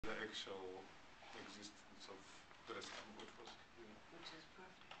the actual existence of dress camp, which was, Which is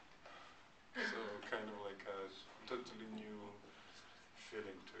perfect. so kind of like a totally new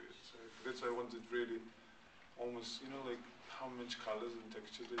feeling to it. So that's why I wanted really almost, like how much colors and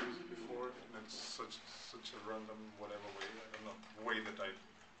textures I used before, and it's such a random whatever way. I don't know, way that I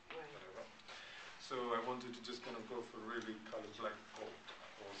whatever. So I wanted to just kind of go for really color black gold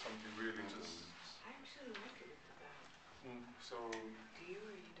or something really just. I actually like it with the black. So. Do you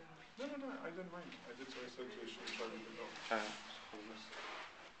or you don't? No, I don't mind. That's why I said I should try with the gold.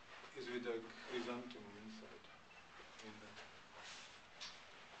 Is with the chrysanthemum inside. In the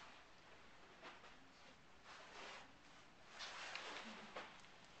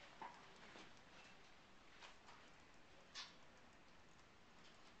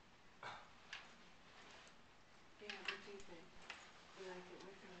Yeah, what do you think? You like it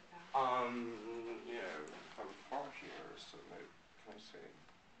with or without? I'm far here, so maybe, can I say?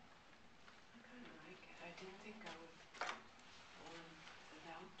 I kind of like it. I didn't think I would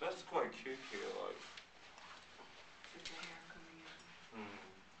without. That's quite cute here, like. With the hair coming in.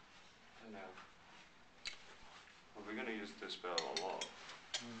 I know. Well, we're gonna use this bell a lot.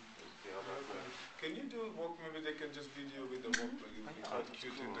 The other Can you do a walk? Maybe they can just video with the walk, like yeah, quite that's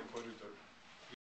cute cool. in the corridor.